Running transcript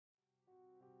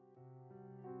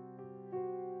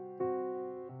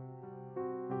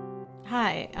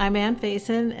Hi, I'm Ann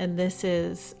Faison, and this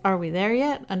is Are We There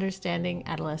Yet? Understanding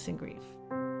Adolescent Grief.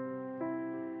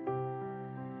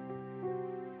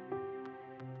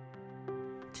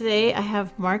 Today I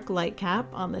have Mark Lightcap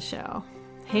on the show.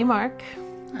 Hey, Mark.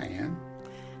 Hi,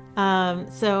 Ann.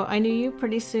 So I knew you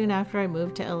pretty soon after I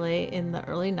moved to LA in the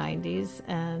early 90s,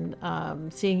 and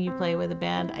seeing you play with a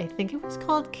band, I think it was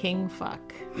called King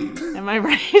Fuck. Am I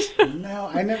right? No,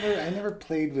 I never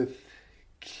played with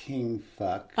King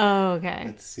Fuck. Oh, okay.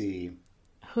 Let's see.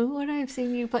 Who would I have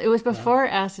seen you play? It was before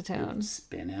Acetone.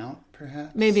 Spin Out,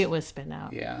 perhaps? Maybe it was Spin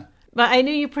Out. Yeah. But I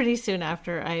knew you pretty soon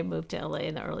after I moved to LA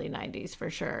in the early 90s,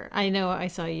 for sure. I know I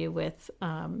saw you with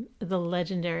the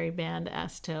legendary band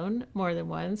Acetone more than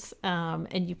once,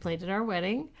 and you played at our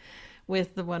wedding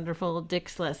with the wonderful Dick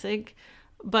Schlesig.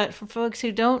 But for folks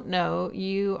who don't know,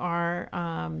 you are,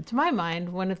 to my mind,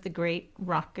 one of the great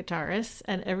rock guitarists,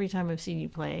 and every time I've seen you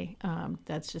play,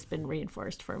 that's just been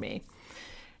reinforced for me.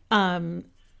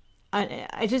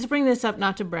 I just bring this up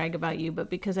not to brag about you,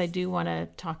 but because I do want to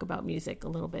talk about music a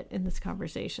little bit in this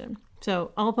conversation.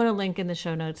 So I'll put a link in the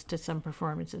show notes to some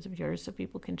performances of yours so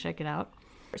people can check it out.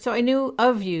 So I knew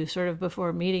of you sort of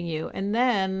before meeting you. And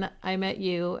then I met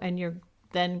you and your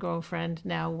then girlfriend,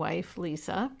 now wife,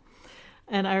 Lisa.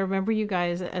 And I remember you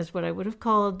guys as what I would have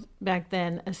called back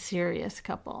then a serious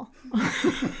couple.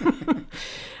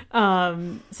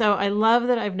 So I love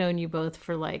that I've known you both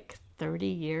for like 30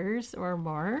 years or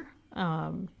more.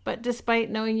 But despite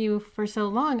knowing you for so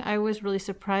long, I was really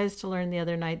surprised to learn the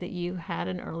other night that you had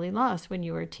an early loss when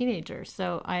you were a teenager.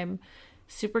 So I'm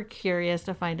super curious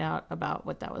to find out about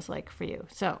what that was like for you.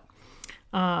 So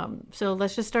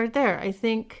let's just start there. I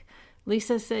think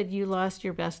Lisa said you lost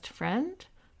your best friend.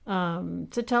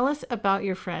 So tell us about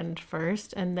your friend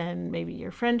first, and then maybe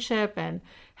your friendship and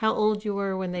how old you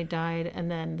were when they died, and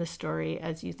then the story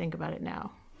as you think about it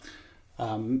now.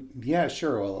 Yeah,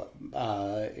 sure. Well,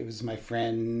 it was my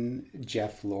friend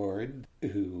Jeff Lord,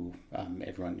 who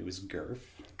everyone knew was Gurf.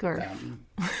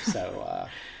 Gurf.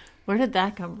 Where did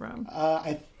that come from?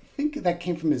 I think that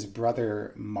came from his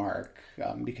brother Mark,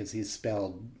 because he's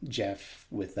spelled Jeff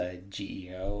with a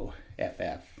Geoff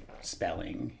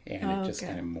spelling, and it just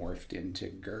kind of morphed into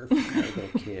Gurf when we were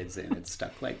little kids, and it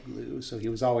stuck like glue. So he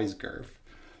was always Gurf,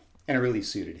 and it really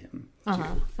suited him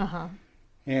too.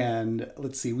 And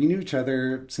let's see, we knew each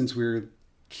other since we were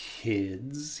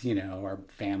kids. You know, our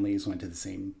families went to the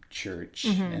same church,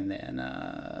 and then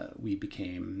we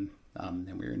became,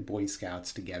 then we were in Boy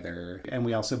Scouts together, and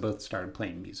we also both started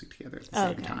playing music together at the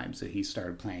same time. So he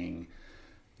started playing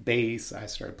bass, I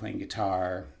started playing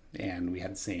guitar, and we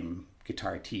had the same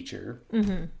guitar teacher.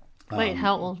 Wait,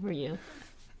 how old were you?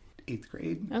 8th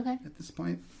grade. Okay. At this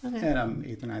point. Okay. And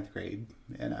 8th or 9th grade,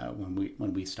 and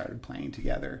when we started playing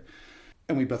together.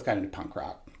 And we both got into punk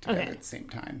rock together at the same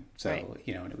time. So,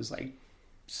 you know, and it was like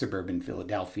suburban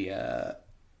Philadelphia.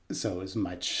 So it was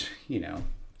much, you know,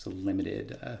 it's a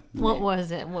limited. What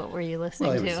was it? What were you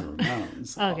listening to? Well, it was the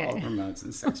Ramones. All Ramones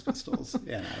and Sex Pistols.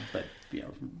 But, you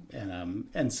know,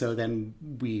 and so then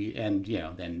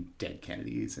then Dead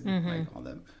Kennedys and like all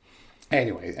them.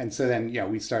 Anyway, and so then,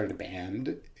 we started a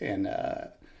band and,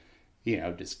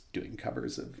 just doing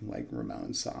covers of like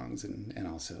Ramones songs and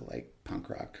also like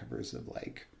punk rock covers of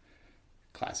like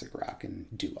classic rock and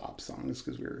doo-wop songs,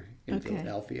 because we were in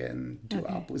Philadelphia and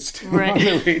doo-wop was still on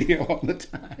the radio all the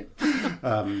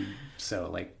time.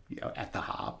 So like, At the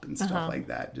Hop and stuff like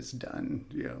that, just done,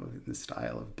 in the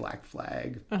style of Black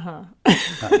Flag.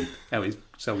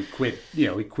 So we quit,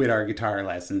 we quit our guitar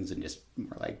lessons and just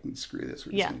were like, screw this,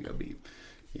 we're just going to go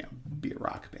be a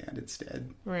rock band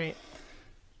instead. Right.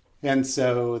 And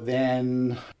so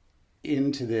then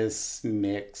into this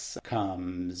mix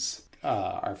comes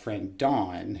our friend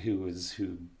Dawn, who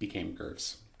became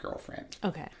Gurf's girlfriend.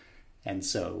 Okay. And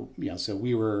so, so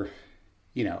we were,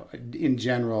 in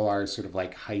general, our sort of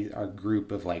like our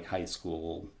group of like high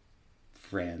school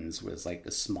friends was like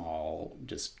a small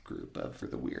just group for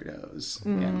the weirdos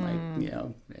and like,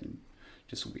 and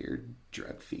just weird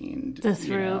drug fiend. The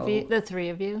three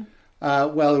of you?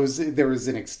 Well, there was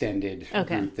an extended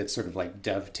group that sort of like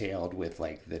dovetailed with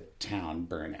like the town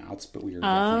burnouts, but we were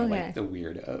definitely like the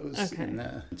weirdos.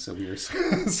 Okay. So we were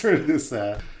sort of this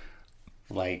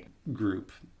like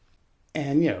group.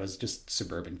 And, it was just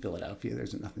suburban Philadelphia.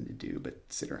 There's nothing to do but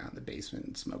sit around in the basement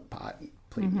and smoke pot and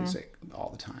play music all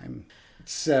the time.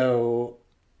 So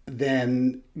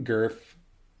then Gurf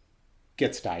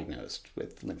gets diagnosed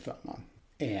with lymphoma.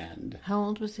 And how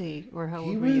old was he, or how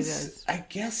old were you guys? I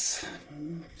guess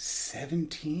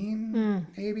 17,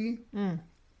 maybe.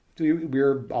 We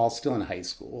were all still in high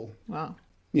school. Wow.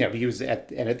 Yeah, but he was at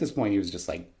this point he was just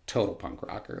like total punk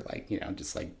rocker, like,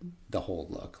 just like the whole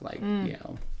look, like,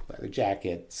 leather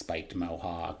jacket, spiked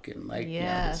mohawk, and like,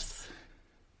 Yes.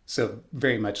 so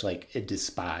very much like a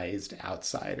despised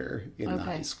outsider in the Okay.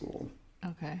 high school.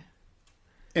 Okay.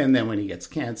 And then when he gets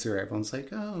cancer, everyone's like,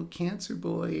 "Oh, cancer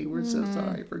boy, we're so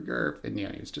sorry for Gurf." And he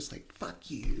was just like, "Fuck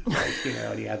you," like,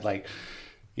 and he had like,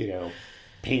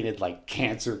 painted like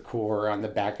cancer core on the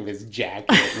back of his jacket,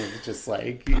 and it was just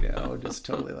like, just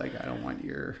totally like, "I don't want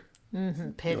your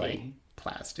Pity. like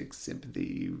plastic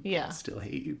sympathy. Yeah. Still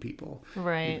hate you people,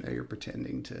 Right. even though you're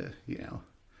pretending to,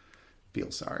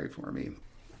 feel sorry for me."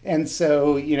 And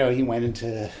so, he went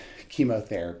into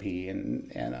chemotherapy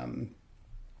and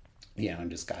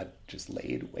just got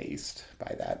laid waste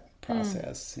by that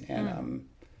process. And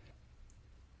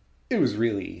it was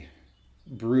really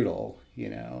brutal,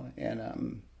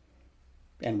 and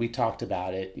we talked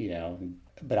about it,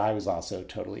 but I was also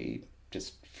totally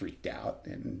just freaked out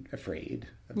and afraid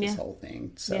of this whole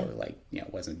thing. So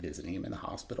wasn't visiting him in the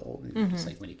hospital. Just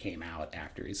like when he came out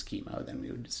after his chemo, then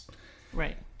we would just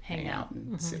hang out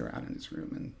and sit around in his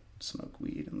room and smoke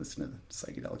weed and listen to the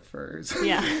Psychedelic Furs.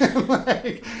 Yeah.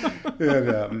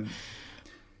 And,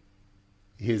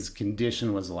 his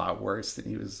condition was a lot worse than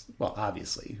he was. Well,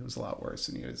 obviously, it was a lot worse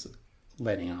than he was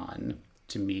letting on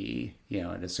to me.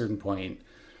 At a certain point,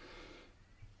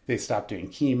 they stopped doing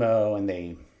chemo and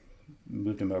they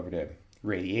moved him over to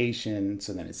radiation.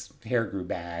 So then his hair grew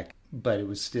back, but it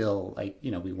was still like,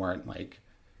 we weren't like,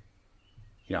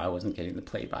 I wasn't getting the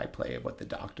play-by-play of what the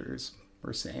doctors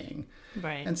were saying.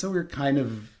 Right. And so we were kind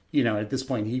of, at this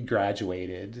point he'd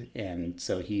graduated, and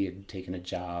so he had taken a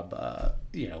job,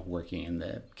 working in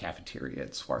the cafeteria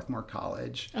at Swarthmore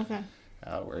College. Okay.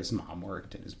 Where his mom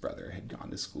worked and his brother had gone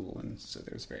to school, and so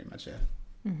there was very much a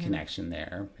connection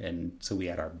there. And so we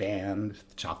had our band,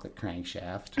 the Chocolate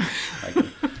Crankshaft.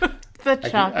 The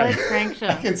Chocolate Crankshaft.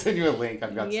 I can send you a link.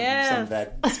 I've got some of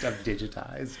that stuff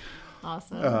digitized.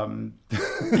 Awesome.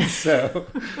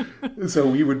 So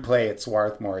we would play at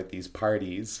Swarthmore at these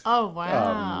parties. Oh,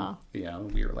 wow.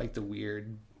 We were like the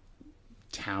weird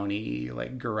towny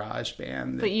like garage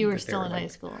band. But you were still in high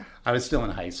school. I was still in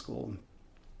high school,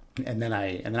 and then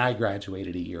I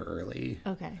graduated a year early.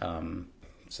 Okay.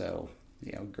 So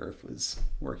Gurf was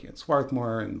working at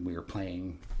Swarthmore, and we were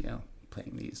playing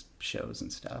these shows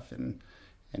and stuff, and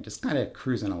just kind of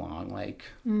cruising along, like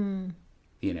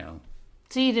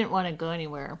So you didn't want to go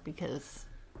anywhere because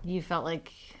you felt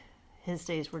like his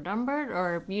days were numbered,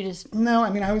 or you just... No, I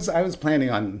mean, I was planning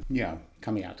on,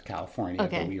 coming out to California,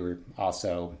 Okay. but we were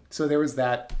also, so there was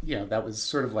that, that was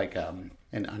sort of like an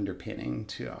underpinning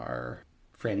to our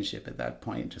friendship at that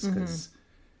point, just because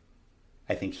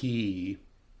I think he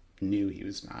knew he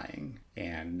was dying,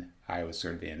 and I was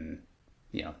sort of in,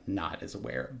 not as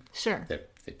aware of Sure.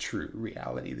 the true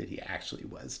reality that he actually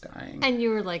was dying. And you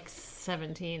were like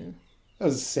 17. I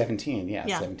was 17, Yeah.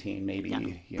 17, maybe.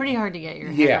 Yeah. Pretty hard to get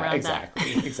your head around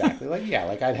exactly, that. exactly.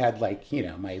 Like I'd had my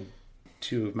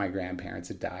two of my grandparents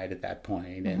had died at that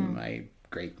point, and my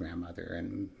great grandmother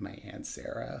and my Aunt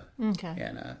Sarah. Okay.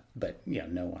 And but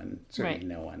no one, certainly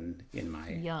no one in my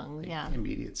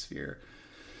immediate sphere.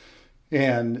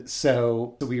 And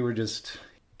so we were just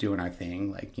doing our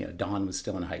thing. Like, Dawn was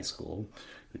still in high school.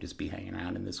 We'd just be hanging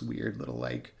out in this weird little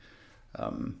like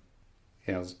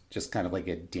it was just kind of like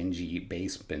a dingy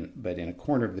basement, but in a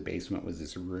corner of the basement was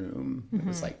this room. It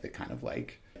was like the kind of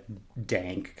like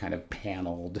dank, kind of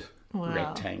paneled,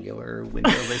 rectangular,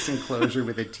 windowless enclosure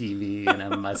with a TV and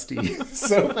a musty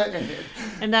sofa in it.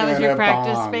 And that was your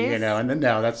practice bong, space? And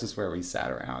no, that's just where we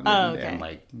sat around and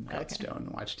like got Okay. stoned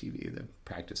and watched TV. The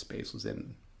practice space was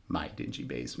in my dingy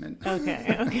basement.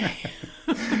 Okay.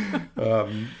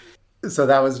 So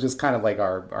that was just kind of like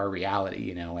our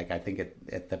reality, like I think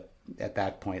at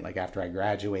that point, like after I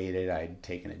graduated, I'd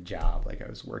taken a job, like I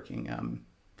was working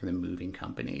for the moving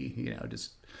company,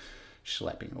 just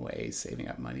schlepping away, saving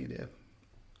up money to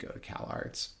go to Cal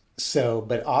Arts. So,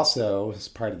 but also as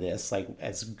part of this, like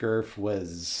as Gurf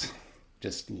was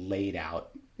just laid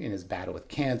out in his battle with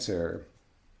cancer,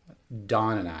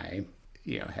 Dawn and I,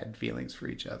 had feelings for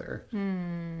each other,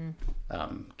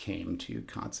 came to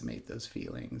consummate those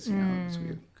feelings. It was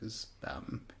weird because,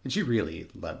 and she really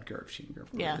loved Gurf. She and Gurf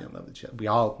really loved each other. We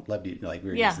all loved it. Like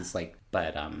we were just this like,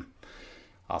 but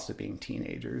also being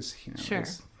teenagers,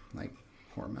 there's like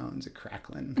hormones are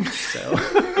crackling.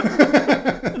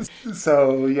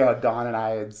 So, Dawn and I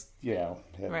had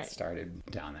started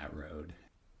down that road,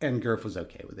 and Gurf was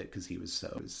okay with it because he was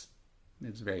it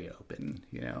was very open,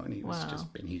 and he was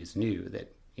he just knew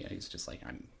that, he's just like,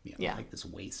 I'm, like this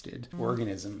wasted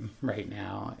organism right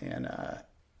now. And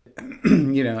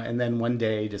And then one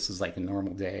day, just was like a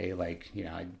normal day, like,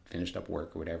 I finished up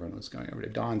work or whatever and was going over to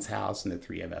Dawn's house, and the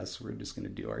three of us were just going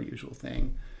to do our usual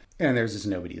thing. And there's just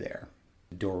nobody there.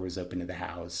 The door was open to the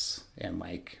house, and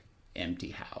like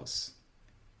empty house.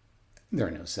 There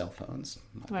are no cell phones,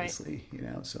 obviously,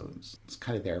 right. So it's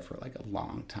kind of there for like a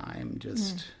long time,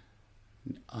 just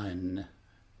uncertain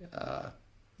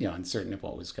of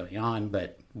what was going on,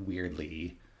 but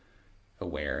weirdly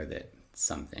aware that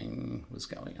something was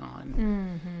going on.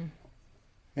 Mm-hmm.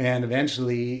 And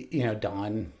eventually,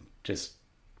 Dawn just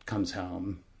comes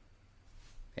home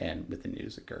and with the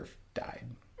news that Gurf died.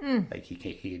 Like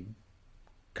he'd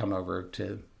come over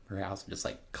to her house and just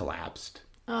like collapsed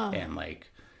and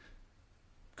like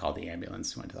called the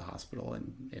ambulance, went to the hospital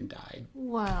and died.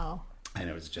 Wow. And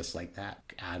it was just like that,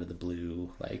 out of the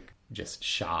blue, like just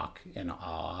shock and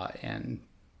awe, and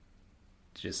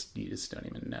you just don't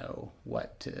even know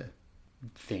what to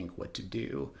think, what to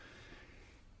do.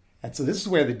 And so this is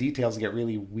where the details get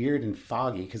really weird and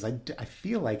foggy, because I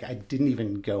feel like I didn't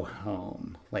even go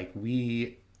home. Like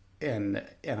and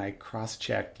I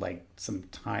cross-checked like some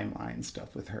timeline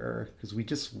stuff with her, because we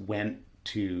just went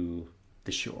to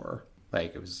the shore.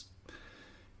 Like it was,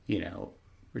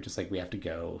 we're just like, we have to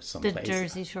go someplace. The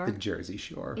Jersey Shore? The Jersey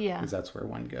Shore. Yeah. Because that's where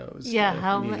one goes. Yeah.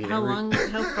 How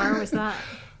far was that?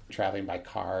 Traveling by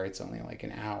car, it's only like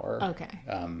an hour. Okay.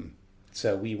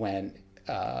 So we went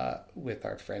with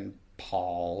our friend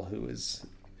Paul, who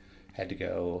had to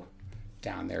go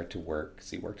down there to work because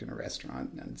he worked in a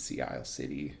restaurant in Sea Isle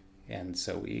City. And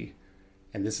so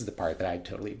and this is the part that I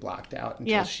totally blocked out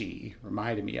until she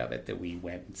reminded me of it, that we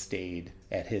went and stayed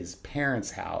at his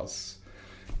parents' house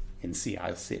in Sea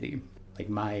Isle City. Like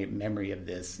my memory of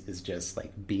this is just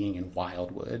like being in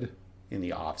Wildwood in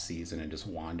the off season and just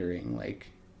wandering like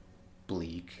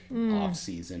bleak off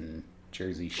season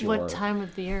Jersey Shore. What time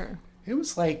of the year? It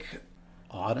was like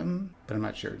autumn, but I'm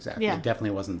not sure exactly. Yeah. It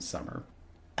definitely wasn't summer.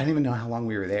 I didn't even know how long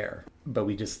we were there, but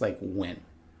we just like went.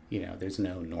 There's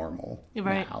no normal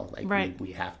now. Like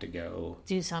we have to go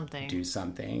do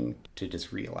something to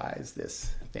just realize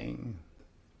this thing.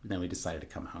 And then we decided to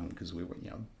come home because we were,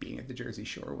 being at the Jersey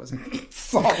Shore wasn't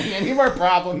solving any of our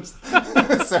problems.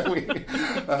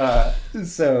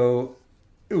 So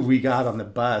we got on the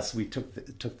bus. We took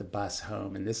the bus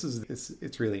home, and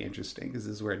it's really interesting because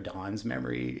this is where Dawn's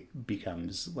memory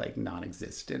becomes like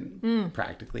non-existent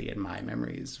practically, and my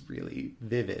memory is really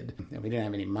vivid. And we didn't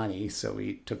have any money, so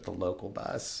we took the local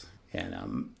bus,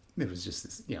 and it was just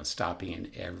this, stopping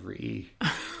in every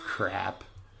crap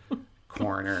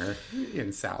corner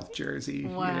in South Jersey.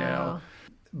 Wow.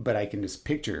 But I can just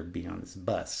picture being on this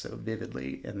bus so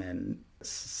vividly, and then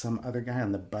some other guy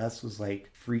on the bus was like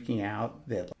freaking out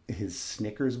that his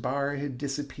Snickers bar had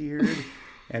disappeared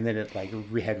and then it like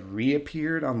had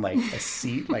reappeared on like a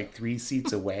seat like 3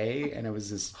 seats away, and it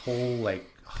was this whole like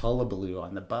hullabaloo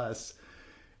on the bus.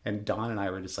 And Dawn and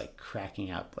I were just like cracking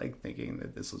up, like thinking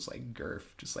that this was like Gurf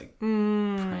just like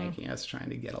pranking us, trying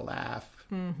to get a laugh.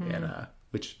 And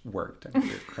which worked. I mean,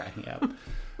 we were cracking up.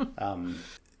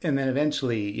 And then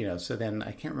eventually, so then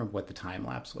I can't remember what the time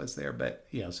lapse was there, but,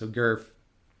 so Gurf,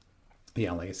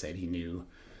 like I said, he knew.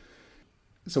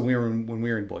 So when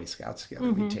we were in Boy Scouts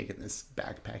together, we'd taken this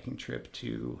backpacking trip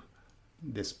to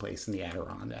this place in the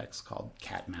Adirondacks called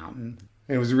Cat Mountain.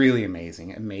 And it was really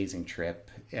amazing trip,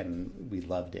 and we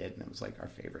loved it, and it was like our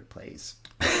favorite place.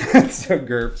 So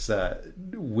Gurf's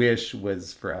wish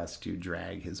was for us to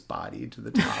drag his body to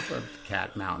the top of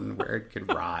Cat Mountain where it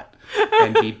could rot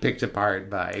and be picked apart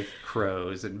by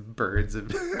crows and birds.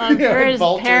 And His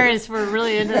parents were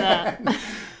really into that.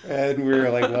 And we were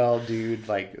like, well, dude,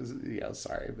 like,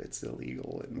 sorry, but it's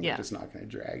illegal, and we're just not going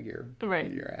to drag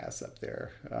your ass up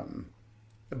there.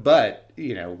 But,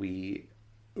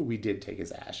 we did take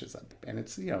his ashes up, and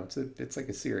it's it's like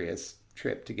a serious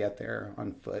trip to get there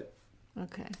on foot.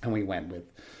 Okay. And we went it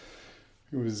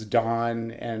was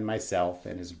Dawn and myself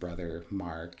and his brother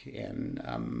Mark and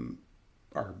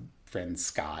our friend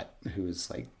Scott, who was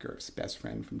like Gurf's best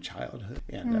friend from childhood,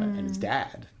 and his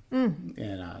dad. And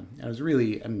it was a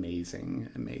really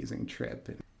amazing trip,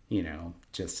 and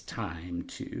just time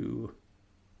to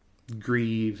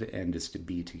grieve and just to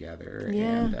be together.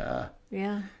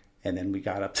 And then we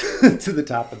got up to the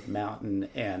top of the mountain,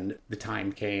 and the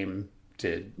time came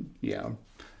to,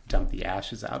 dump the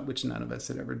ashes out, which none of us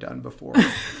had ever done before.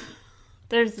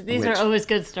 These are always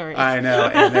good stories. I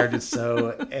know, and they're just so,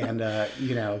 and,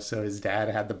 so his dad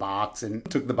had the box and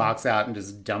took the box out and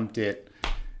just dumped it,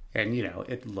 and,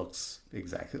 it looks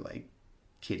exactly like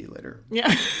kitty litter.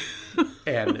 Yeah.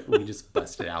 And we just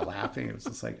busted out laughing. It was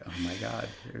just like, oh my God,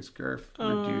 there's Gurf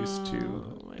reduced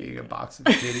to being a box of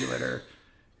kitty litter.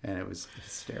 and it was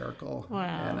hysterical.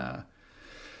 Wow.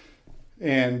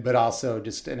 But also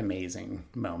just an amazing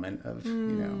moment of,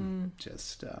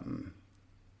 just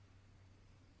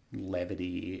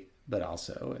levity, but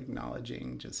also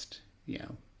acknowledging just, I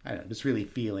don't know, just really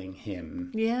feeling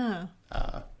him. Yeah.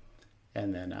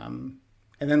 And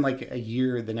then like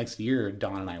the next year,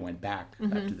 Dawn and I went back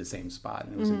up to the same spot,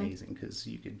 and it was amazing because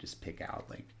you could just pick out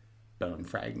like bone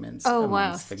fragments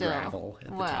amongst the gravel at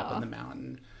the top of the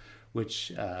mountain,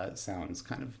 which sounds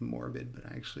kind of morbid,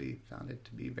 but I actually found it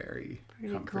to be very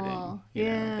comforting. Cool.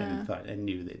 And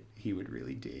knew that he would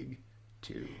really dig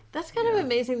too. That's kind of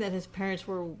amazing that his parents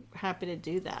were happy to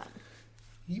do that.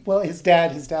 Well, his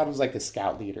dad was like a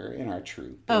scout leader in our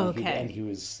troop. And he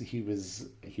was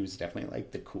definitely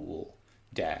like the cool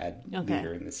dad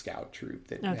leader in the scout troop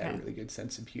that had a really good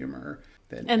sense of humor.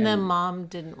 And then mom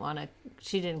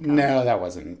she didn't come. No, that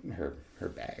wasn't her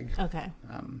bag. Okay.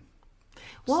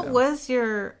 What was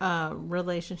your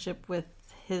relationship with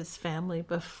his family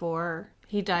before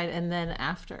he died and then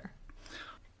after?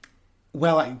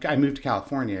 Well, I moved to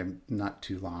California not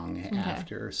too long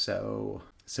after, so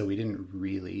we didn't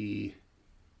really,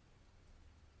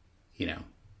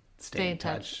 stay in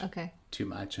touch too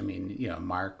much. I mean,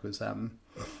 Mark was,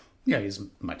 he's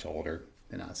much older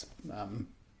than us,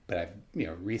 but I've,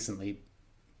 recently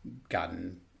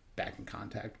gotten back in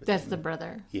contact with That's him. the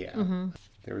brother. Yeah. Mm-hmm.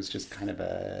 There was just kind of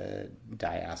a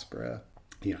diaspora.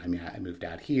 I moved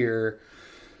out here.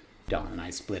 Dawn and I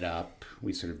split up.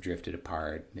 We sort of drifted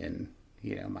apart, and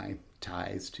my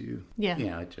ties to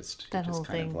it just whole kind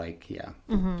thing. of like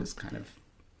just kind of.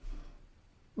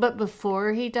 But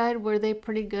before he died, were they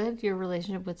pretty good? Your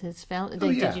relationship with his family?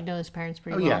 Did you know his parents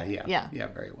pretty well? Yeah,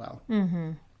 very well.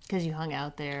 Mm-hmm. Because you hung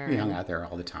out there. We hung out there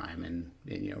all the time, and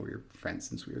we were friends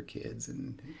since we were kids,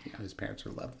 and his parents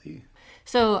were lovely.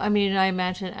 So, I mean, I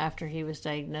imagine after he was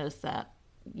diagnosed that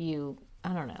you,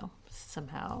 I don't know,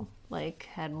 somehow like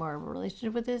had more of a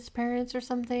relationship with his parents or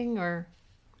something, or.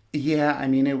 Yeah, I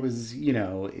mean, it was,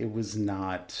 it was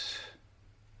not.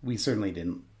 We certainly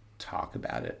didn't talk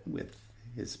about it with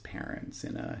his parents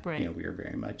in a. Right. We were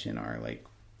very much in our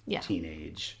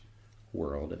teenage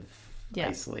world of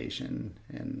isolation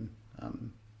and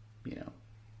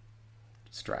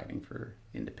striving for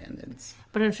independence.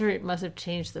 But I'm sure it must have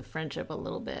changed the friendship a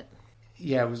little bit.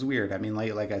 Yeah, it was weird. I mean,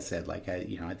 like I said,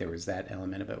 there was that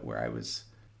element of it where I was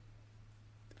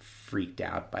freaked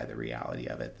out by the reality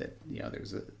of it. That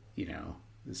there's a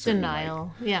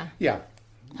denial. Yeah,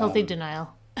 healthy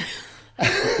denial.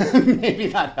 Maybe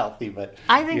not healthy, but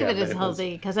I think of it as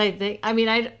healthy because I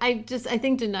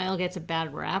think denial gets a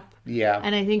bad rap. Yeah,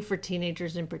 and I think for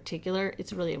teenagers in particular,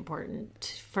 it's really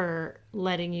important for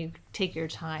letting you take your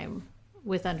time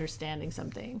with understanding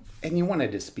something. And you want to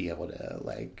just be able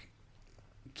to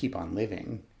keep on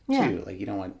living too. You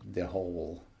don't want the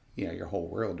whole your whole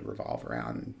world to revolve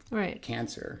around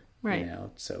cancer. Right.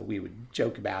 So we would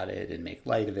joke about it and make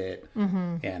light of it.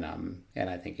 Mm-hmm. And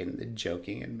I think in the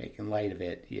joking and making light of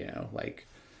it,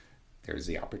 there's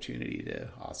the opportunity to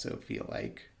also feel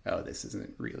like, oh, this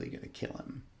isn't really going to kill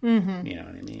him. Mm-hmm. You know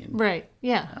what I mean? Right.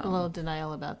 Yeah. A little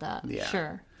denial about that. Yeah.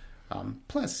 Sure.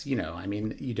 Plus, I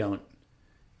mean, you don't,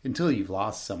 until you've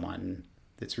lost someone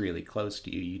that's really close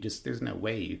to you, there's no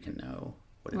way you can know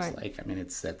what it's like. I mean,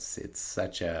 it's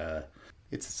such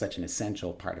an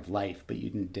essential part of life, but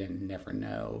you never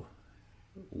know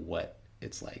what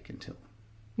it's like until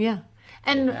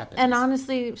and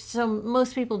honestly, so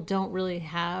most people don't really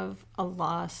have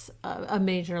a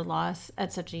major loss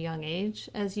at such a young age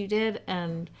as you did.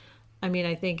 And I mean,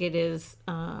 I think it is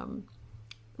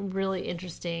really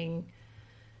interesting.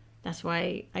 That's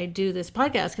why I do this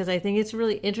podcast, because I think it's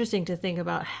really interesting to think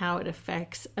about how it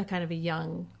affects a kind of a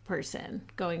young person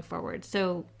going forward.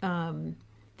 So,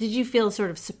 did you feel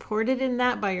sort of supported in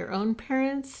that by your own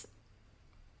parents?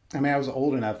 I mean, I was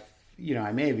old enough,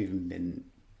 I may have even been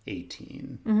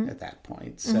 18 at that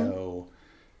point. So,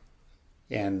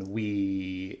 and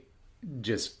we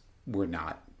just were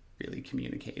not really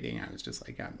communicating. I was just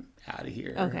like, I'm out of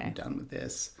here. Okay. I'm done with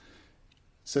this.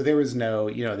 So there was no,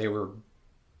 they were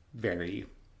very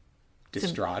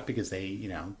distraught because they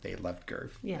loved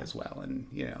Gerf as well. And,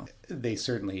 they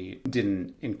certainly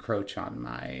didn't encroach on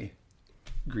my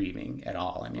grieving at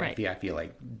all. I mean, I feel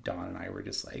like Dawn and I were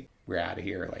just like, we're out of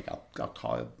here. Like, I'll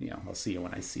call, I'll see you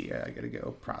when I see you. I got to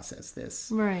go process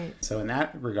this. Right. So in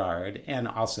that regard, and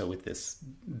also with this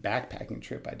backpacking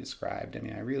trip I described, I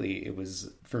mean, it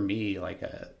was for me like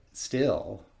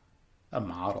still a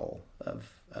model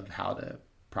of how to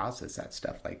process that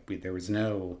stuff. Like there was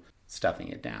no stuffing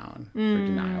it down or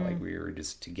denial. Like we were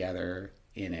just together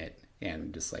in it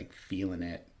and just like feeling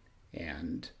it.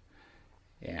 And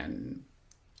and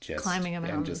just climbing around.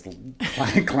 and just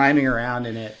climbing around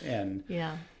in it. And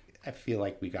yeah, I feel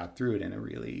like we got through it in a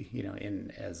really,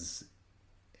 in as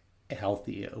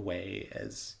healthy a way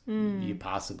as you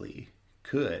possibly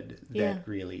could. That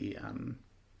really,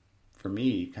 for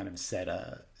me, kind of set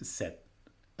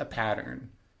a pattern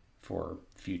for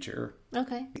future.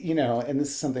 Okay. And this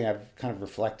is something I've kind of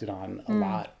reflected on a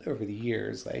lot over the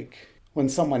years. Like when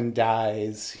someone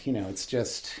dies,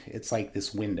 it's like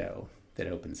this window that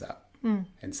opens up.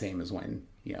 And same as when,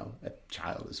 a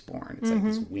child is born, it's like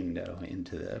this window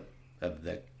into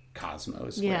the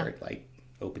cosmos where it like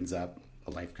opens up,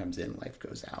 a life comes in, life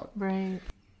goes out. Right.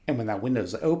 And when that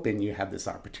window's open, you have this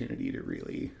opportunity to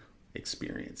really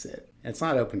experience it. And it's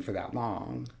not open for that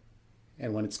long.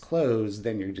 And when it's closed,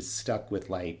 then you're just stuck with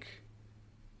like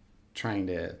trying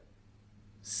to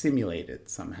simulate it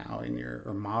somehow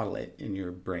or model it in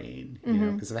your brain,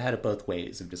 because I've had it both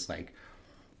ways of just like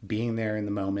being there in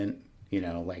the moment,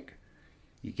 like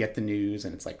you get the news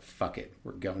and it's like, fuck it,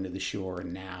 we're going to the shore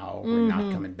now. We're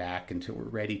not coming back until we're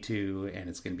ready to, and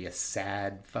it's going to be a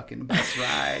sad fucking bus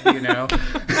ride,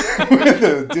 with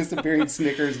a disappearing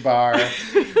Snickers bar.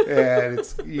 And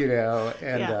it's,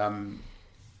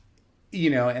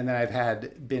 and then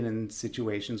I've been in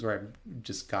situations where I've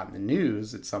just gotten the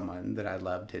news that someone that I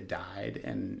loved had died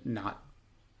and not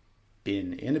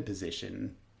been in a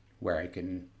position where I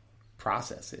can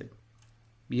process it,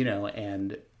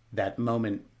 and that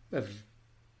moment of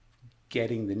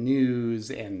getting the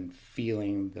news and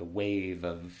feeling the wave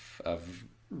of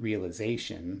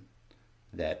realization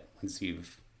that once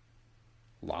you've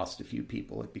lost a few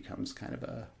people, it becomes kind of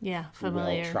a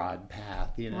familiar, well-trod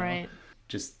path, Right.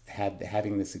 Just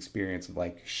having this experience of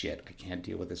like, shit, I can't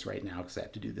deal with this right now because I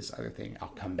have to do this other thing. I'll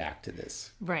come back to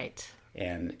this. Right.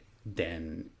 And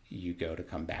then you go to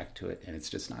come back to it and it's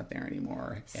just not there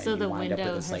anymore. And so you the wind window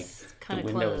up with this, has kind the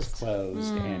of window closed. is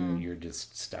closed and you're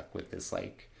just stuck with this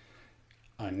like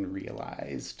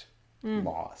unrealized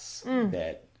loss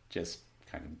that just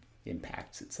kind of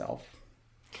impacts itself.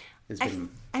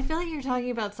 I feel like you're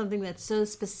talking about something that's so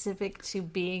specific to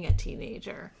being a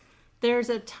teenager. There's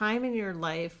a time in your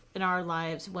life, in our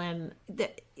lives, when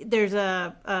there's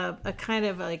a kind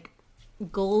of like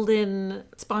golden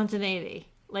spontaneity.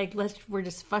 Like, we're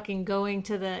just fucking going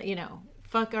to the,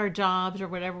 fuck our jobs or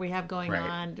whatever we have going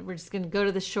on. We're just going to go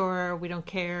to the shore. We don't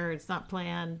care. It's not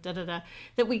planned,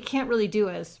 that we can't really do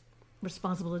as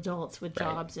responsible adults with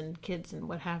jobs and kids and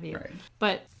what have you. Right.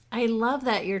 But I love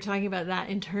that you're talking about that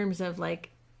in terms of like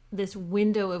this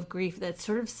window of grief that's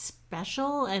sort of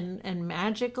special and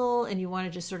magical, and you want to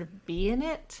just sort of be in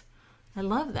it. I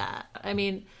love that. I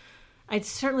mean, I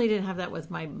certainly didn't have that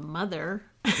with my mother.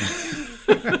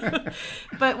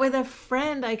 But with a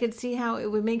friend, I could see how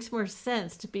it makes more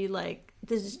sense to be like,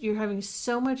 you're having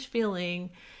so much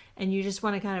feeling and you just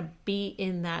want to kind of be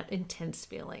in that intense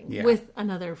feeling with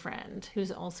another friend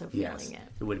who's also feeling it.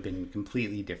 It would have been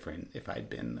completely different if I'd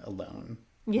been alone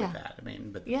with that. I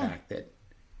mean, but the fact that,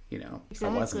 I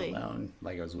wasn't alone,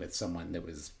 like I was with someone that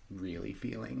was really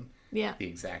feeling the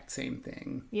exact same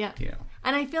thing. Yeah.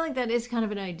 And I feel like that is kind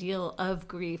of an ideal of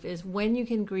grief, is when you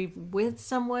can grieve with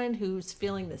someone who's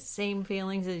feeling the same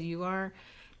feelings as you are.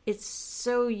 It's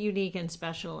so unique and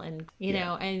special, and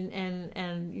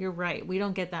and you're right. We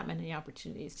don't get that many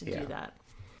opportunities to do that.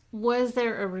 Was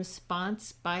there a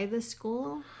response by the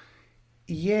school?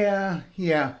 Yeah.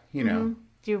 Mm-hmm.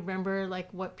 Do you remember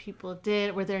like what people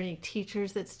did? Were there any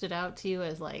teachers that stood out to you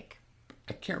as like?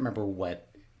 I can't remember what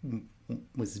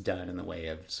was done in the way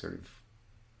of sort of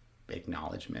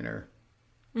acknowledgement or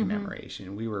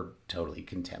commemoration. We were totally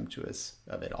contemptuous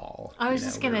of it all. I was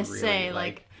just gonna say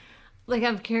like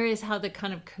I'm curious how the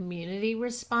kind of community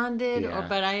responded,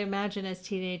 but I imagine as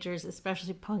teenagers,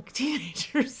 especially punk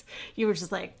teenagers, you were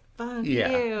just like, fuck you.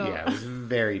 Yeah, it was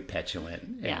very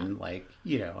petulant and like,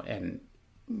 and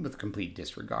with complete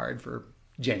disregard for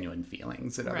genuine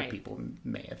feelings that other people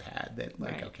may have had, that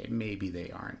like, okay, maybe they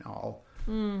aren't all,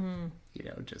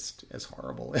 just as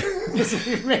horrible as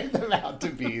we made them out to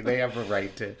be. They have a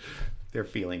right to, they're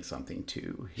feeling something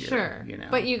too here, sure.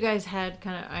 But you guys had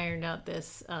kind of ironed out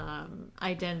this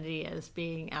identity as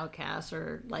being outcasts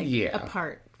or like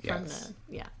apart from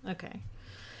okay.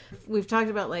 We've talked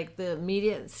about like the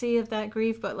immediacy of that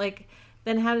grief, but like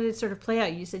then how did it sort of play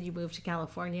out? You said you moved to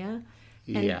California,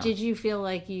 and did you feel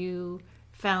like you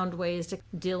found ways to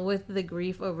deal with the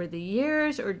grief over the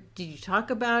years, or did you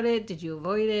talk about it? Did you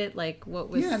avoid it? Like what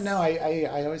was? Yeah, no,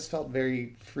 I always felt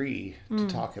very free to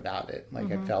talk about it.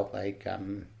 Like I felt like,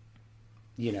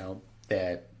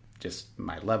 that just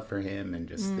my love for him and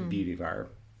just the beauty of our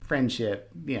friendship,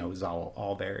 was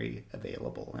all very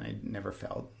available, and I never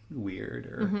felt weird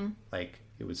or like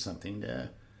it was something to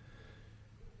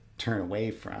turn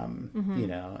away from. You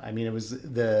know, I mean, it was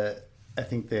I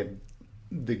think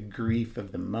the grief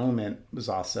of the moment was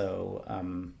also,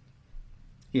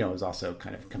 you know, it was also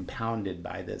kind of compounded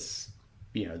by this,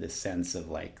 you know, this sense of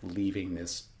like leaving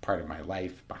this part of my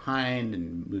life behind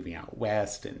and moving out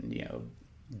west and, you know,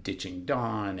 ditching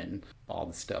Dawn and all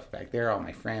the stuff back there, all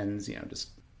my friends, you know, just,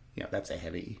 you know, that's a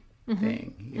heavy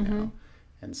thing, you know.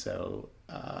 And so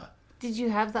did you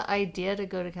have the idea to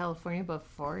go to California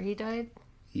before he died?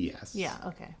 Yes. Yeah,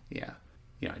 okay. Yeah.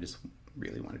 You know, I just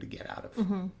really wanted to get out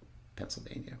of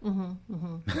Pennsylvania.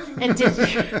 And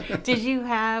did you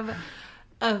have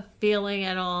a feeling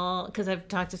at all, because I've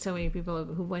talked to so many people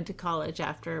who went to college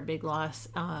after a big loss,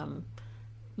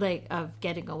 like of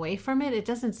getting away from it? It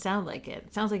doesn't sound like it.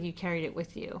 It sounds like you carried it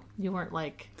with you. You weren't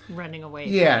like running away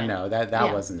from it. No, that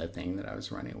wasn't the thing that I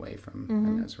was running away from. I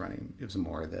mean, it was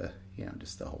more the, you know,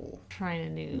 just the whole trying a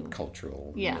new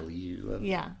cultural milieu of,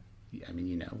 I mean,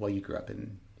 you know, well, you grew up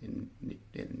in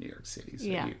New York City, so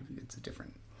it's a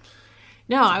different.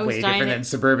 No, I was way dying different than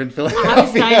suburban Philadelphia. I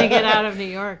was dying to get out of New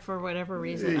York for whatever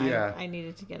reason. I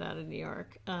needed to get out of New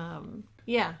York. And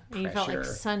you felt like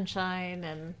sunshine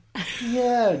and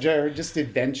just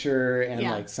adventure and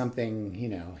like something, you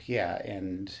know,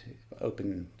 and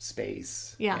open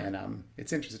space. And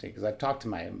it's interesting because I've talked to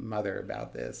my mother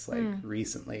about this like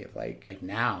recently, of like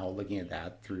now looking at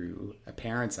that through a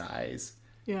parent's eyes,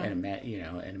 and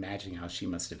and imagining how she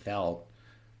must have felt,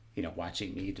 you know,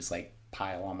 watching me just like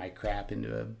pile all my crap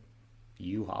into a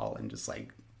U-Haul and just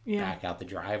like back out the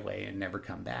driveway and never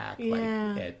come back. Like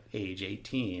at age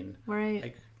 18, right?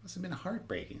 Like, must have been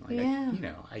heartbreaking. Like,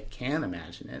 I can't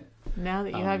imagine it. Now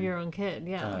that you have your own kid,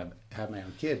 have my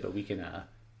own kid, but we can.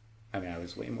 I mean, I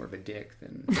was way more of a dick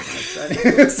than my son,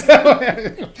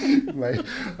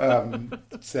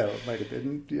 so it might have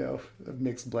been, you know, a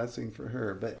mixed blessing for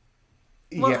her. But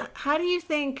how do you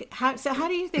think? How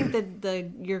do you think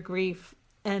that your grief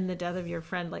and the death of your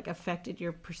friend like affected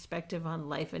your perspective on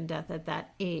life and death at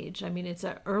that age? I mean, it's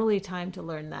an early time to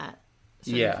learn that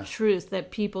sort of truth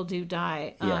that people do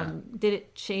die. Did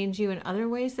it change you in other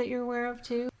ways that you're aware of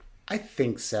too? I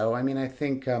think so. I mean, I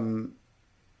think,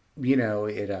 you know,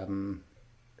 it,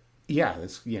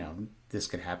 this, you know, this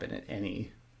could happen at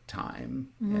any time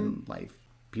in life.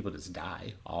 People just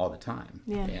die all the time.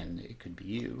 And it could be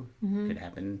you. It could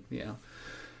happen, you know,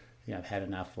 I've had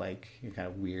enough like kind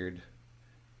of weird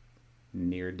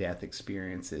near-death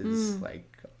experiences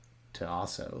like to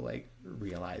also like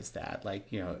realize that,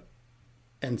 like, you know,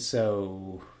 and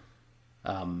so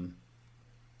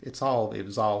it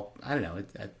was all I don't know,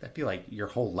 I feel like your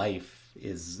whole life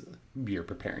is you're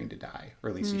preparing to die, or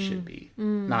at least you should be,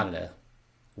 not in a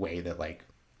way that like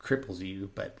cripples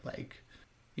you, but like,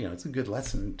 you know, it's a good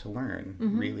lesson to learn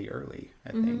really early,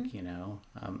 I think, you know.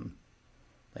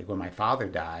 Like when my father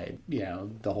died, you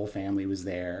know, the whole family was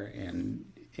there,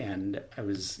 and I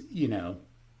was, you know,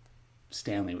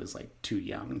 Stanley was like too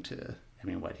young to, I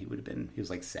mean, what he would have been, he was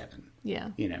like 7,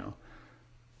 you know,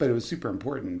 but it was super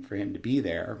important for him to be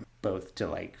there, both to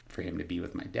like, for him to be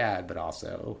with my dad, but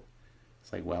also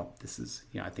it's like, well, this is,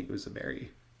 you know, I think it was a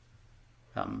very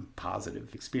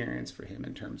positive experience for him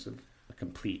in terms of a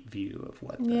complete view of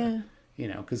what the, you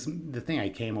know, because the thing I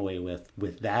came away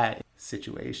with that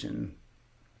situation,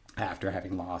 after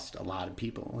having lost a lot of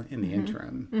people in the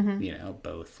interim, you know,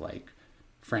 both like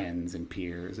friends and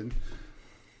peers, and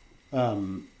a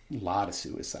lot of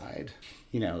suicide,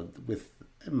 you know, with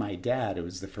my dad, it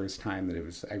was the first time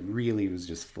that I really was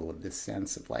just full of this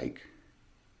sense of like,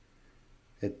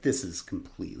 that this is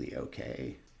completely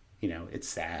okay. You know, it's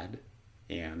sad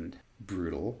and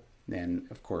brutal. And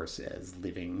of course, as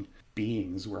living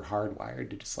beings, we're hardwired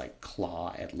to just like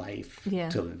claw at life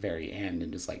till the very end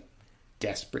and just like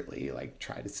desperately like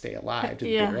try to stay alive to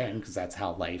the bitter end, because that's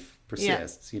how life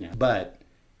persists, you know. But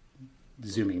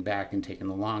zooming back and taking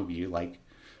the long view, like,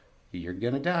 you're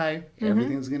gonna die,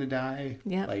 everything's gonna die,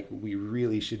 like, we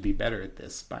really should be better at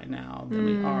this by now than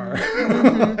we are.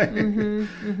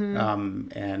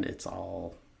 And it's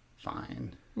all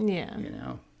fine, you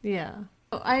know.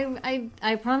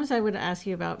 I promised I would ask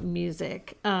you about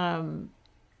music, and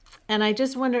I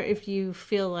just wonder if you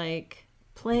feel like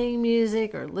playing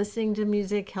music or listening to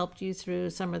music helped you through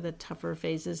some of the tougher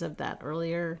phases of that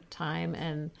earlier time,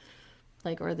 and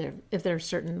like, if there are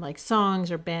certain like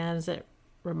songs or bands that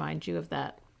remind you of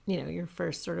that, you know, your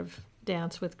first sort of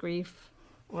dance with grief,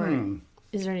 or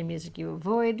is there any music you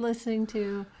avoid listening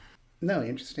to? No,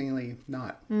 interestingly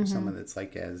not. Someone that's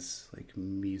like as like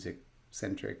music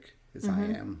centric as I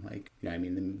am. Like, you know, I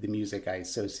mean, the music I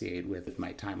associate with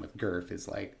my time with GERF is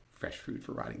like fresh fruit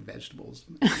for rotting vegetables,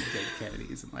 Dead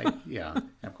Kennedys, and like, yeah.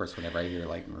 And of course, whenever I hear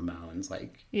like Ramones,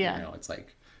 like, yeah, you know, it's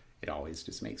like, it always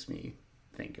just makes me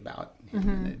think about him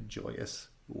in a joyous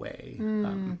way.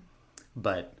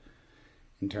 But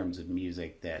in terms of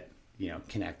music that, you know,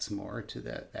 connects more to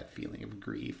that feeling of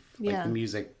grief, like the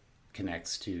music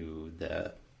connects to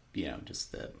the, you know,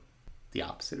 just the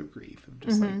opposite of grief, of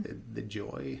just like the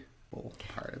joyful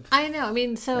part of. I know. I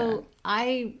mean, so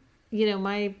you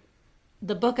know,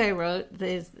 the book I wrote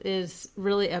is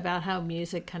really about how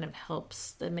music kind of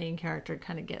helps the main character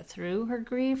kind of get through her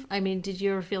grief. I mean, did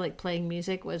you ever feel like playing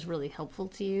music was really helpful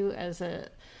to you as a,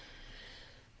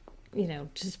 you know,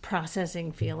 just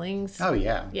processing feelings? Oh,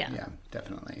 yeah,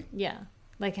 definitely. Yeah.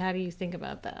 Like, how do you think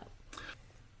about that?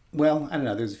 Well, I don't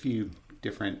know. There's a few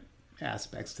different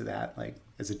aspects to that. Like,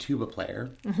 as a tuba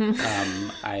player,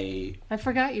 I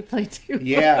forgot you played tuba.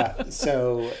 Yeah,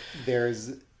 so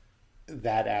there's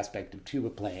that aspect of tuba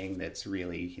playing that's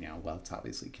really, you know, well, it's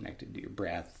obviously connected to your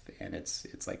breath, and it's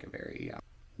like a very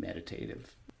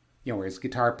meditative, you know, whereas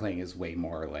guitar playing is way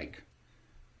more like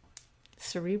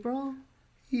cerebral.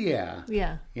 Yeah.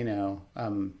 Yeah. You know,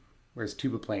 whereas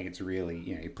tuba playing, it's really,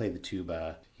 you know, you play the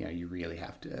tuba, you know, you really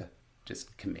have to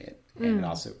just commit, and it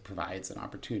also provides an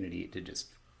opportunity to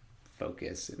just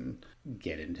focus and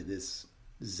get into this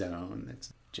zone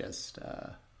that's just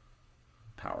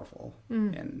powerful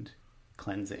and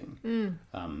cleansing.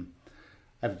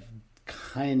 I've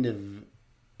kind of,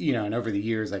 you know, and over the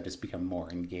years I've just become more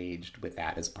engaged with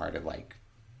that as part of like,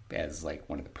 as like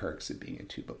one of the perks of being a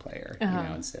tuba player, you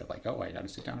know, instead of like, oh, I gotta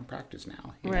sit down and practice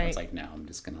now, you know, it's like, no, I'm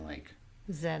just gonna like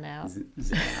zen out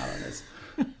on this.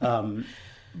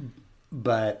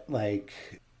 But like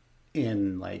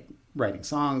in like writing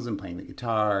songs and playing the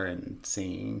guitar and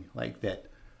singing, like that,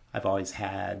 I've always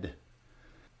had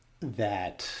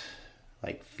that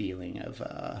like feeling of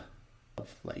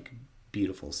like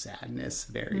beautiful sadness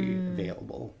very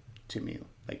available to me,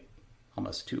 like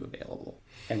almost too available.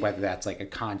 And whether that's like a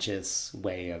conscious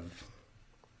way of,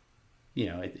 you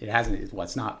know, it hasn't, well,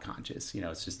 it's not conscious, you know,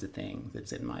 it's just a thing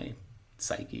that's in my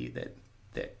psyche that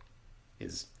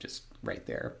is just right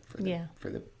there for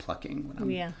the plucking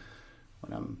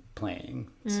when I'm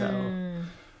playing. So,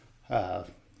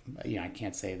 you know, I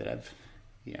can't say that I've,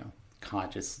 you know,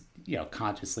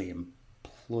 consciously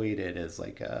employed it as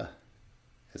like a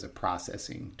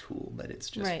processing tool, but it's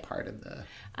just part of the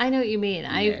I know what you mean.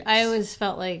 mix. I always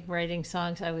felt like writing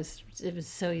songs, it was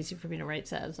so easy for me to write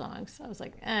sad songs. I was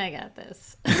like, I got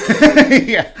this.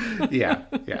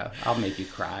 yeah. I'll make you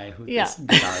cry with this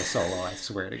guitar solo, I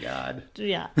swear to God.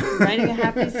 Yeah. Writing a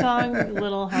happy song, a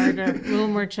little harder, a little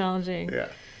more challenging.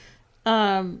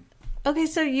 Yeah. Okay,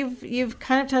 so you've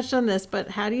kind of touched on this, but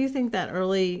how do you think that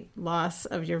early loss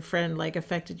of your friend like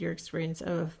affected your experience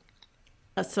of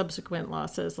subsequent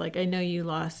losses? Like, I know you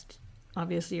lost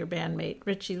obviously your bandmate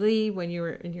Richie Lee when you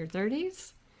were in your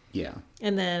 30s. Yeah.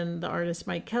 And then the artist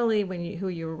Mike Kelly who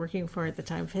you were working for at the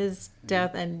time of his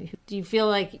death. And do you feel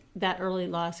like that early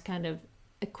loss kind of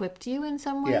equipped you in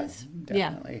some ways? Yeah,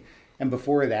 definitely. Yeah. And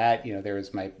before that, you know, there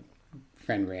was my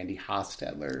friend Randy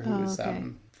Hostetler, who was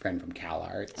friend from Cal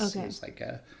Arts. He was like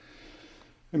a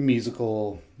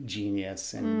musical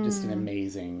genius and just an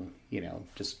amazing, you know,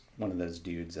 just one of those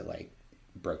dudes that like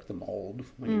broke the mold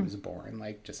when he was born,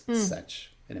 like just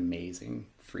such an amazing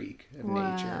freak of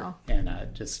nature. And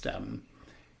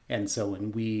and so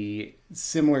when we,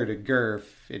 similar to Gurf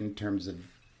in terms of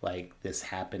like this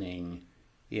happening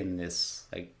in this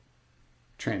like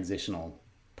transitional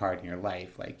part in your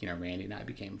life, like, you know, Randy and I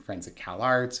became friends at Cal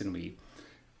Arts, and we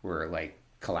were like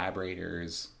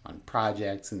collaborators on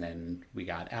projects, and then we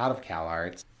got out of Cal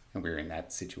Arts and we were in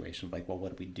that situation of like, well,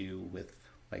 what do we do with,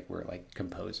 like, we're like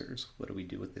composers, what do we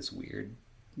do with this weird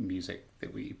music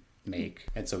that we make?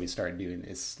 And so we started doing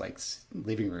this like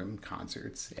living room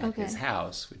concerts at his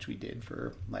house, which we did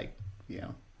for like, you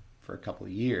know, for a couple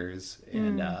of years,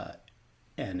 and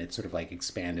it sort of like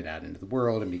expanded out into the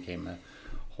world and became a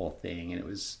whole thing. And it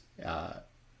was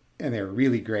and they were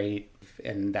really great.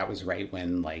 And that was right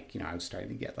when, like, you know, I was starting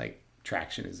to get like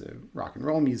traction as a rock and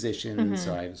roll musician.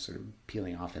 So I was sort of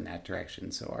peeling off in that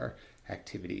direction. So our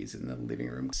activities in the living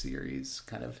room series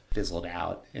kind of fizzled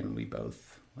out, and we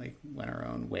both like went our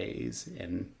own ways.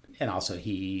 And also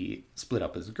he split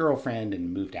up with his girlfriend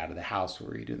and moved out of the house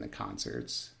where we were doing the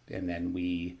concerts. And then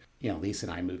we, you know, Lisa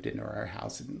and I moved into our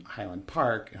house in Highland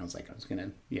Park. And I was going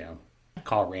to, you know,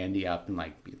 call Randy up and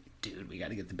like, be like, dude, we got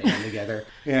to get the band together.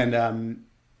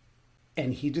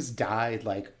 And he just died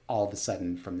like all of a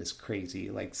sudden from this crazy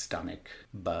like stomach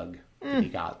bug that he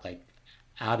got like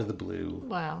out of the blue.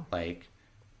 Wow. Like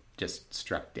just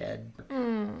struck dead.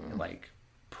 Like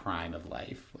prime of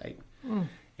life, like,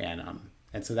 and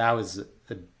so that was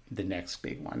the next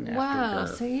big one. Wow,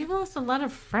 after so you lost a lot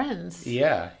of friends.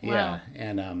 Yeah, Wow. yeah,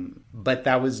 and but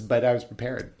I was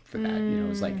prepared for that. It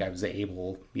was like I was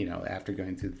able, after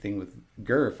going through the thing with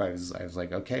GERF, I was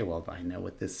like, okay, well, I know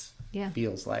what this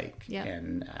feels like,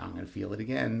 and I'm going to feel it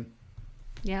again.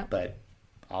 Yeah, but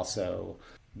also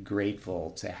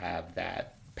grateful to have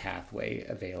that pathway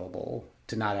available,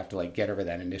 to not have to like get over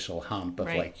that initial hump of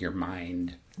like your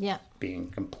mind being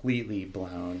completely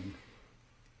blown.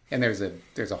 And there's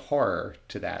a horror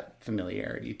to that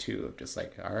familiarity too, of just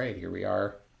like, all right, here we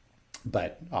are.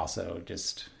 But also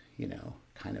just,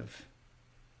 kind of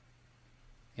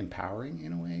empowering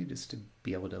in a way, just to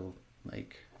be able to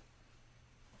like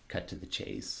cut to the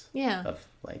chase. Yeah. Of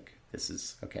like, this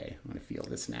is okay, I'm going to feel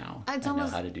this now. I know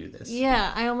how to do this.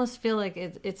 Yeah, I almost feel like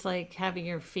it's like having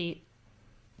your feet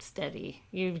steady.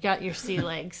 You've got your sea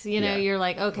legs. You're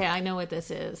like, okay, I know what this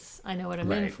is. I know what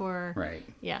I'm in for. Right.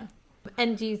 Yeah.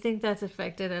 And do you think that's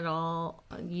affected at all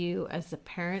you as a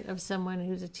parent of someone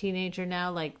who's a teenager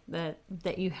now, like that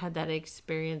you had that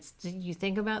experience? Did you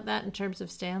think about that in terms of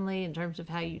Stanley, in terms of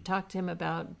how you talk to him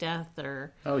about death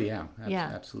or? Oh yeah,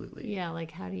 absolutely. Yeah,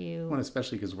 like how do you? Well,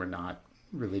 especially because we're not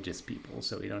religious people,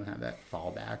 so we don't have that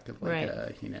fallback of like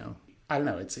I don't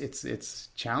know. It's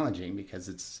challenging because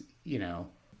it's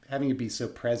having it be so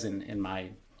present in my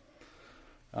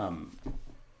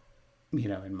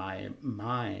in my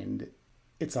mind.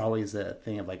 It's always a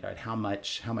thing of like, all right, how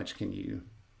much can you,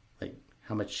 like,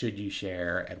 how much should you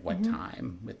share at what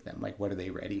time with them? Like, what are they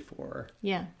ready for?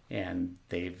 Yeah. And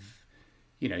they've,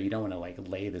 you don't want to like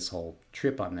lay this whole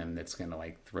trip on them that's going to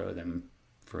like throw them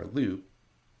for a loop,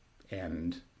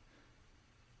 and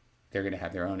they're going to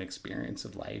have their own experience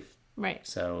of life. Right.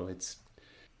 So it's,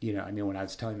 when I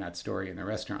was telling that story in the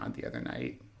restaurant the other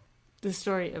night, the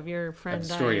story of your friend, the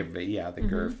story of the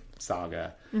GERF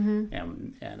saga,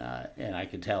 and I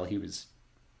could tell he was,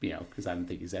 because I don't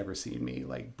think he's ever seen me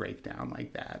like break down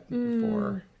like that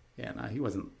before, and he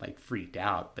wasn't like freaked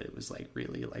out, but it was like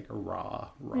really like a raw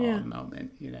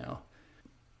moment,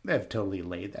 I've totally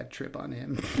laid that trip on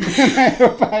him.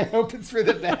 I hope it's for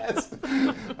the best.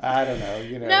 I don't know,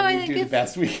 we do the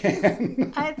best we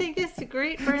can. I think it's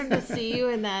great for him to see you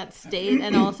in that state,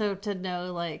 and also to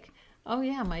know like, oh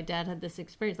yeah, my dad had this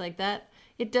experience like that.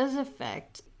 It does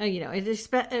affect,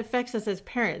 it affects us as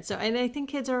parents. So, and I think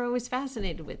kids are always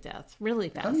fascinated with death, really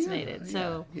fascinated.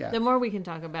 The more we can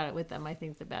talk about it with them, I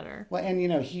think the better. Well, and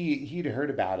he'd heard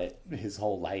about it his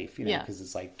whole life, because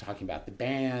it's like talking about the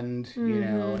band,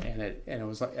 and it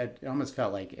was like, it almost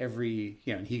felt like every,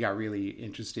 and he got really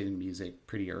interested in music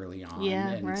pretty early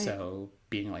on. So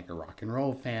being like a rock and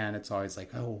roll fan, it's always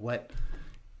like, oh,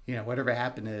 whatever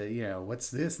happened to, what's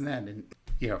this and that? And,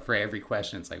 for every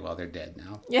question, it's like, well, they're dead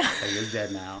now. Yeah. Like, they're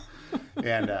dead now.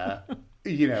 And,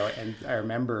 and I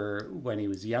remember when he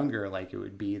was younger, like it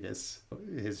would be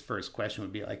his first question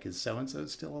would be like, is so-and-so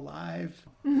still alive?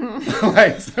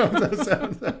 Like,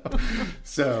 so-and-so.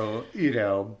 So,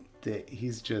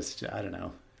 he's just, I don't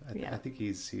know. I think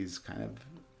he's kind of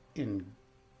in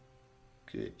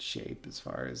good shape as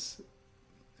far as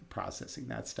processing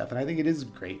that stuff, and I think it is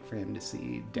great for him to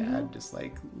see dad just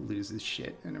like lose his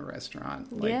shit in a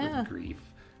restaurant, like with grief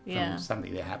from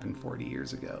something that happened 40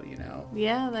 years ago. I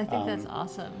think that's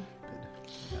awesome.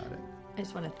 Good about it. I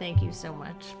just want to thank you so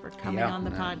much for coming on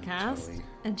the podcast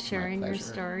and sharing your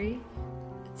story.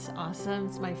 It's awesome.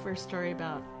 It's my first story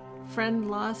about friend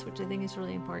loss, which I think is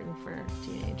really important for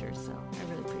teenagers, so I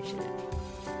really appreciate it.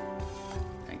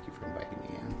 Thank you for inviting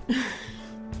me in.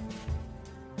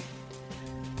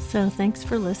 So thanks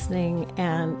for listening,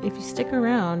 and if you stick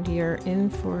around, you're in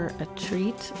for a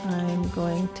treat. I'm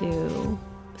going to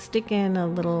stick in a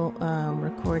little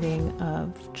recording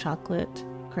of Chocolate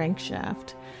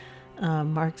Crankshaft,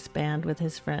 Mark's band with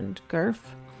his friend GERF,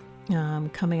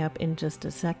 coming up in just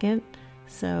a second.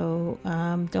 So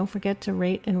don't forget to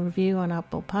rate and review on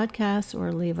Apple Podcasts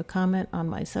or leave a comment on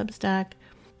my Substack,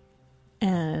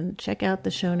 and check out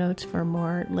the show notes for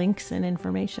more links and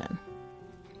information.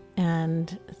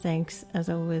 And thanks, as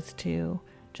always, to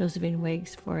Josephine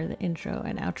Wiggs for the intro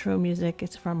and outro music.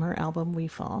 It's from her album We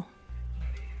Fall.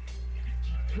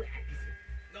 Nice.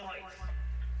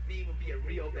 Me will be a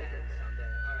real band someday.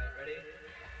 All right, ready?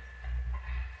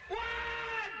 1,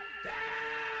 2, 3,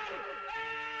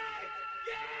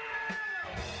 yeah!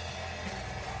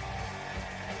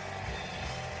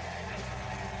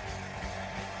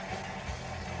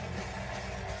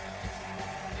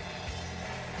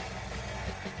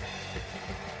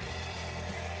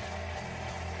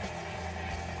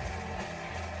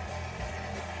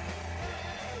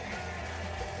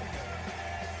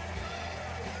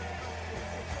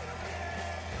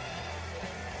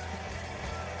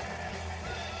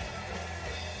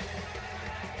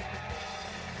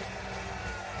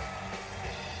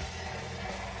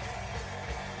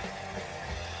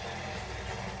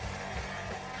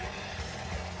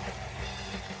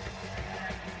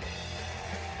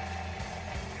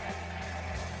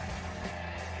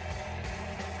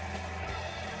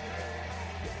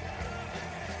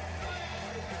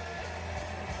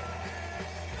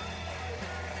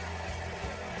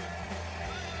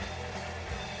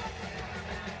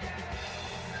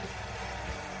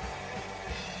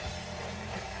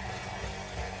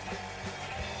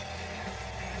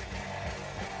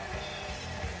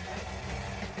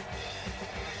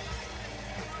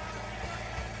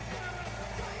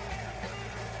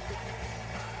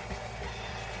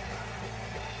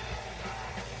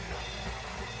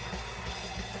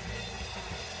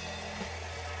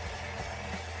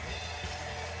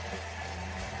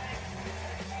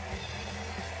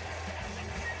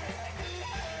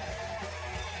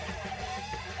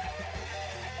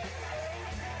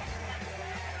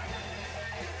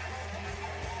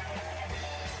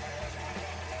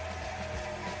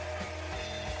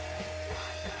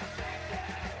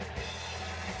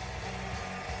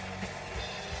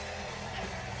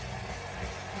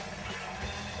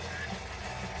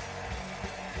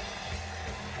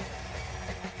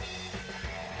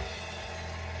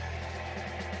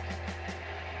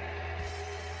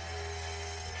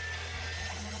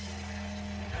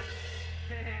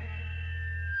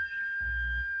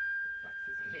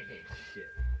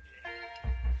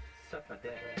 day.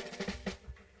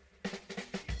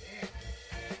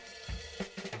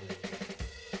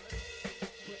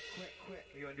 Quick.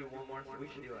 You wanna do one more? We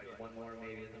should do like one more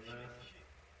maybe in the